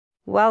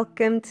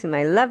Welcome to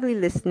my lovely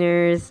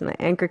listeners, my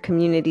Anchor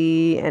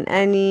community, and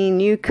any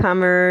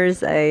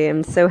newcomers. I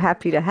am so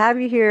happy to have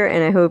you here,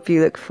 and I hope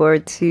you look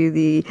forward to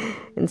the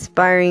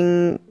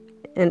inspiring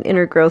and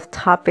inner growth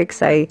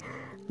topics I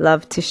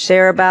love to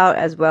share about,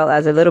 as well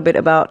as a little bit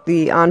about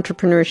the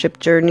entrepreneurship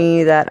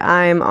journey that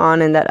I'm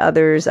on and that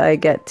others I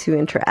get to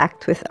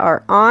interact with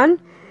are on.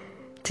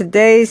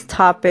 Today's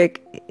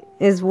topic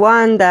is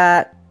one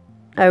that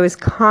I was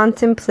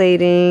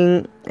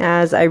contemplating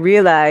as I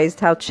realized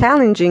how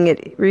challenging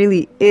it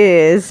really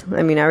is.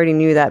 I mean, I already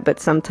knew that, but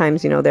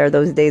sometimes, there are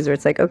those days where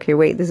it's like, okay,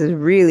 wait, this is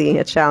really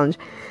a challenge.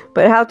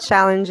 But how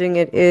challenging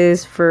it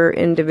is for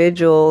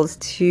individuals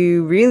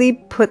to really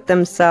put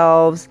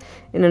themselves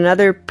in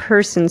another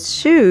person's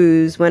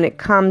shoes when it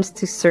comes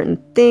to certain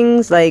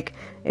things like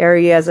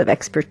areas of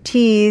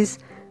expertise.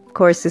 Of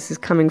course, this is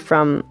coming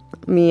from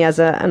me as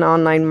an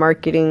online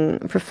marketing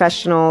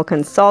professional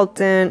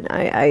consultant.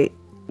 I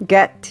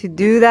get to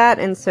do that,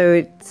 and so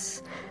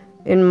it's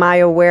in my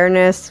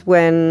awareness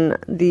when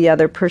the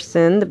other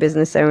person, the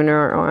business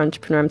owner or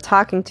entrepreneur I'm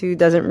talking to,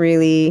 doesn't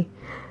really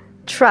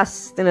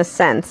trust, in a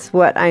sense,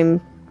 what I'm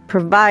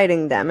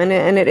providing them. And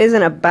it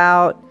isn't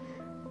about,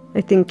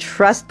 I think,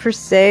 trust per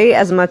se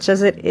as much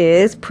as it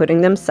is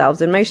putting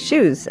themselves in my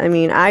shoes. I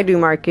mean, I do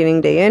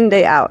marketing day in,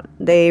 day out.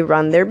 They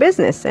run their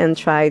business and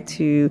try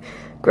to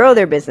grow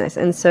their business.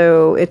 And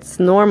so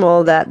it's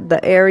normal that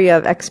the area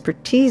of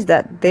expertise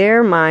that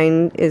their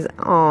mind is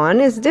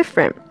on is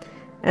different.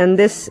 And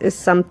this is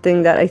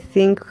something that I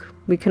think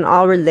we can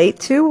all relate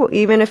to,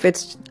 even if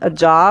it's a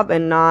job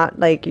and not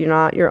like you're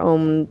not your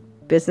own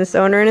business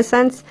owner in a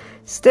sense.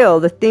 Still,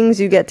 the things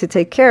you get to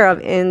take care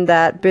of in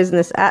that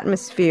business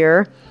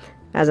atmosphere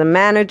as a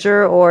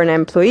manager or an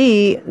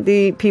employee,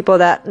 the people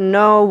that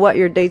know what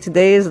your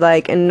day-to-day is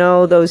like and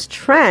know those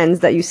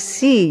trends that you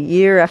see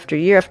year after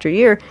year after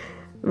year,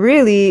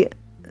 really,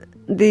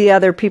 the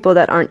other people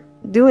that aren't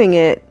doing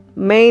it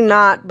may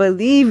not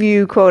believe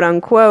you, quote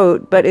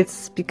unquote, but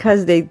it's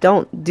because they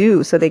don't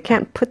do. So they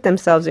can't put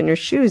themselves in your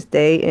shoes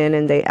day in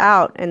and day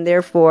out. And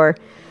therefore,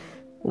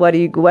 what are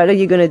you going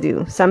to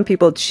do? Some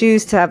people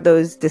choose to have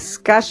those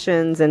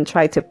discussions and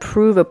try to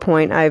prove a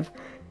point. I've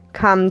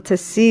come to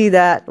see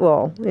that,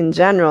 well, in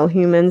general,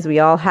 humans, we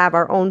all have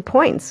our own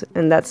points,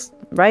 and that's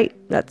right.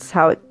 That's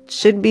how it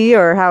should be,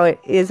 or how it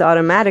is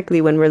automatically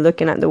when we're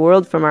looking at the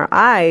world from our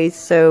eyes.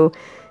 So,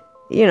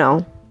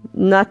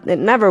 it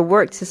never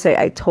works to say,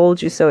 I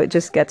told you so. It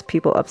just gets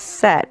people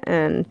upset.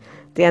 And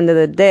at the end of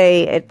the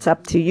day, it's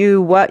up to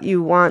you what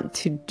you want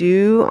to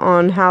do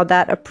on how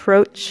that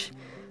approach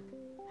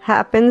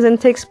happens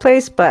and takes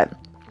place. But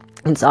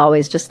it's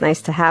always just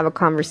nice to have a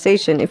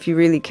conversation if you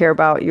really care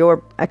about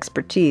your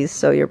expertise.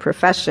 So your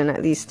profession,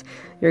 at least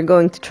you're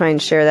going to try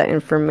and share that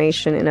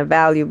information in a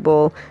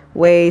valuable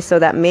way so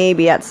that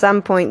maybe at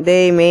some point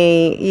they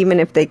may, even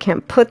if they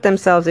can't put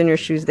themselves in your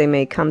shoes, they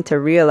may come to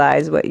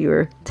realize what you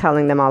were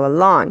telling them all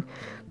along.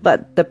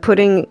 But the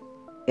putting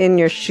in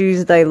your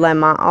shoes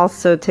dilemma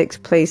also takes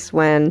place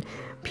when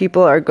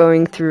people are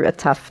going through a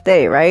tough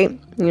day, right?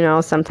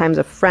 Sometimes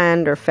a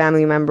friend or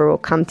family member will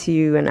come to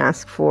you and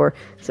ask for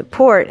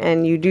support,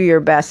 and you do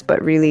your best,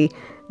 but really,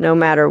 no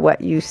matter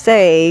what you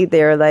say,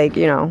 they're like,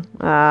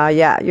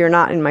 yeah, you're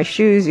not in my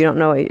shoes. You don't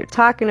know what you're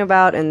talking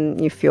about. And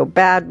you feel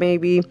bad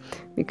maybe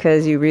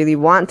because you really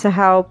want to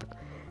help.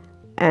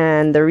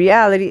 And the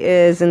reality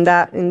is in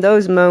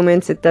those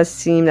moments, it does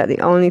seem that the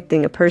only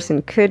thing a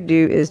person could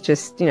do is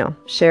just,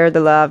 share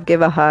the love,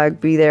 give a hug,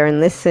 be there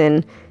and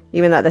listen.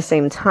 Even at the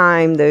same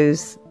time,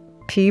 those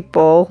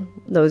people,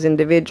 those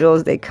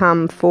individuals, they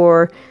come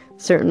for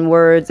certain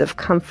words of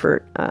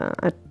comfort.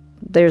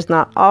 There's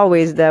not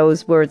always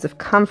those words of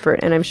comfort.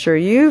 And I'm sure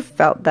you've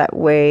felt that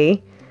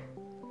way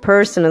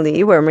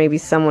personally, where maybe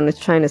someone is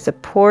trying to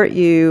support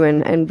you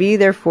and be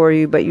there for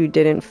you, but you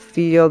didn't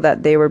feel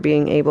that they were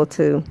being able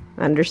to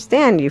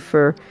understand you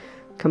for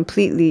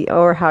completely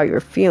or how you're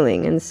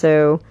feeling. And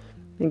so,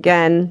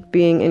 again,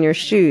 being in your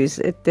shoes,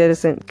 it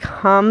doesn't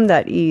come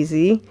that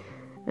easy.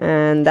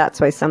 And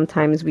that's why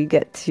sometimes we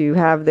get to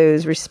have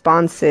those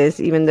responses,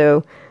 even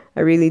though I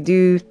really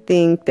do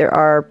think there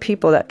are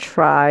people that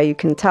try. You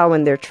can tell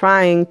when they're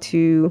trying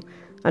to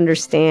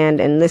understand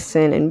and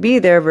listen and be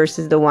there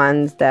versus the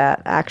ones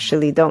that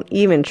actually don't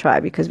even try,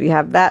 because we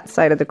have that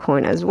side of the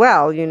coin as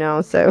well,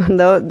 So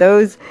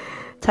those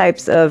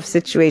types of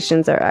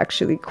situations are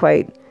actually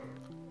quite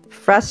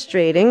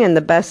frustrating. And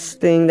the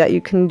best thing that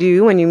you can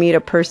do when you meet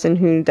a person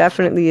who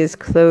definitely is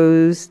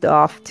closed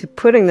off to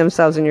putting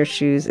themselves in your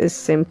shoes is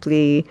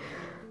simply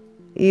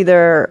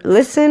either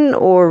listen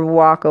or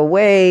walk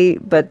away,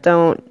 but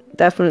don't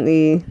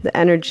definitely the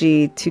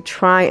energy to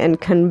try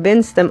and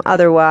convince them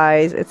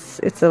otherwise.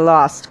 It's a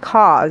lost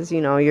cause.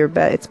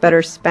 It's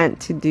better spent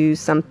to do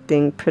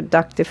something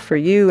productive for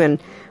you and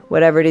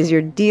whatever it is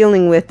you're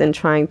dealing with, and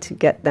trying to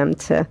get them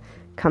to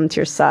come to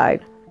your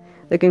side.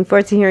 Looking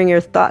forward to hearing your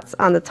thoughts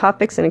on the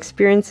topics and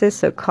experiences,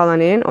 so call on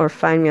in or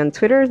find me on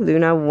Twitter,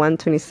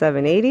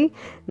 Luna12780.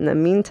 In the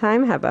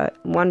meantime, have a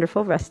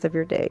wonderful rest of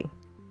your day.